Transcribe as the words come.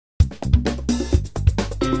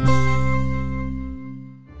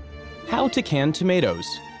How to can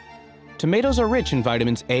tomatoes. Tomatoes are rich in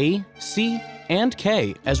vitamins A, C, and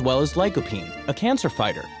K, as well as lycopene, a cancer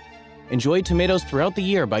fighter. Enjoy tomatoes throughout the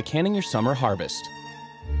year by canning your summer harvest.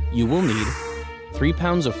 You will need 3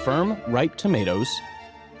 pounds of firm, ripe tomatoes,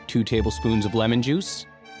 2 tablespoons of lemon juice,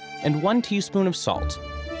 and 1 teaspoon of salt.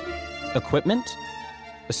 Equipment: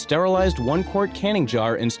 a sterilized 1-quart canning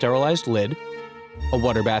jar and sterilized lid, a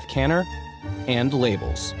water bath canner, and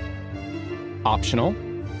labels. Optional: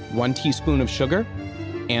 1 teaspoon of sugar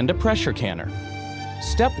and a pressure canner.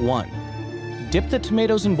 Step 1. Dip the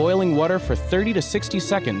tomatoes in boiling water for 30 to 60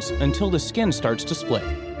 seconds until the skin starts to split.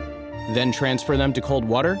 Then transfer them to cold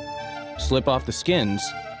water, slip off the skins,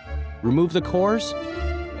 remove the cores,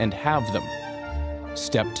 and halve them.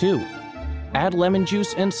 Step 2. Add lemon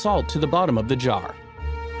juice and salt to the bottom of the jar.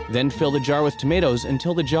 Then fill the jar with tomatoes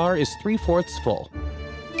until the jar is 3/4 full.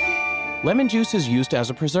 Lemon juice is used as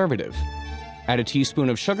a preservative. Add a teaspoon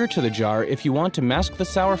of sugar to the jar if you want to mask the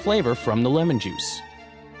sour flavor from the lemon juice.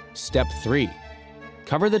 Step 3.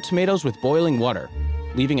 Cover the tomatoes with boiling water,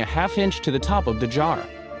 leaving a 1/2 inch to the top of the jar.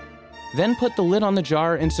 Then put the lid on the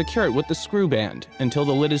jar and secure it with the screw band until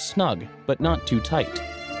the lid is snug, but not too tight.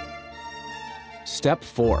 Step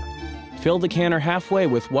 4. Fill the canner halfway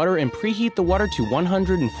with water and preheat the water to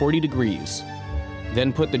 140 degrees.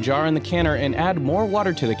 Then put the jar in the canner and add more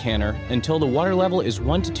water to the canner until the water level is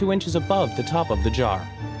 1 to 2 inches above the top of the jar.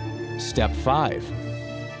 Step 5.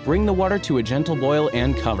 Bring the water to a gentle boil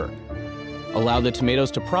and cover. Allow the tomatoes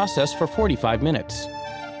to process for 45 minutes.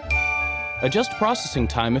 Adjust processing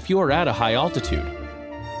time if you are at a high altitude.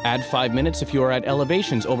 Add 5 minutes if you are at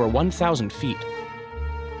elevations over 1,000 feet.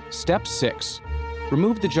 Step 6.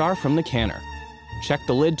 Remove the jar from the canner. Check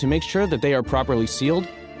the lid to make sure that they are properly sealed,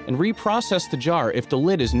 and reprocess the jar if the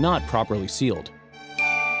lid is not properly sealed.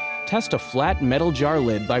 Test a flat metal jar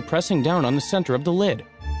lid by pressing down on the center of the lid.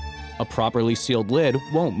 A properly sealed lid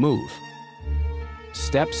won't move.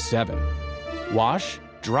 Step 7. Wash,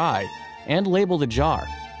 dry, and label the jar,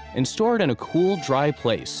 and store it in a cool, dry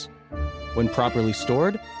place. When properly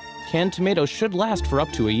stored, canned tomatoes should last for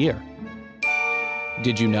up to a year.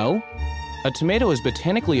 Did you know? A tomato is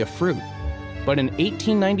botanically a fruit, but an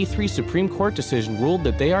 1893 Supreme Court decision ruled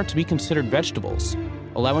that they are to be considered vegetables,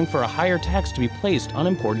 allowing for a higher tax to be placed on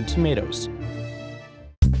imported tomatoes.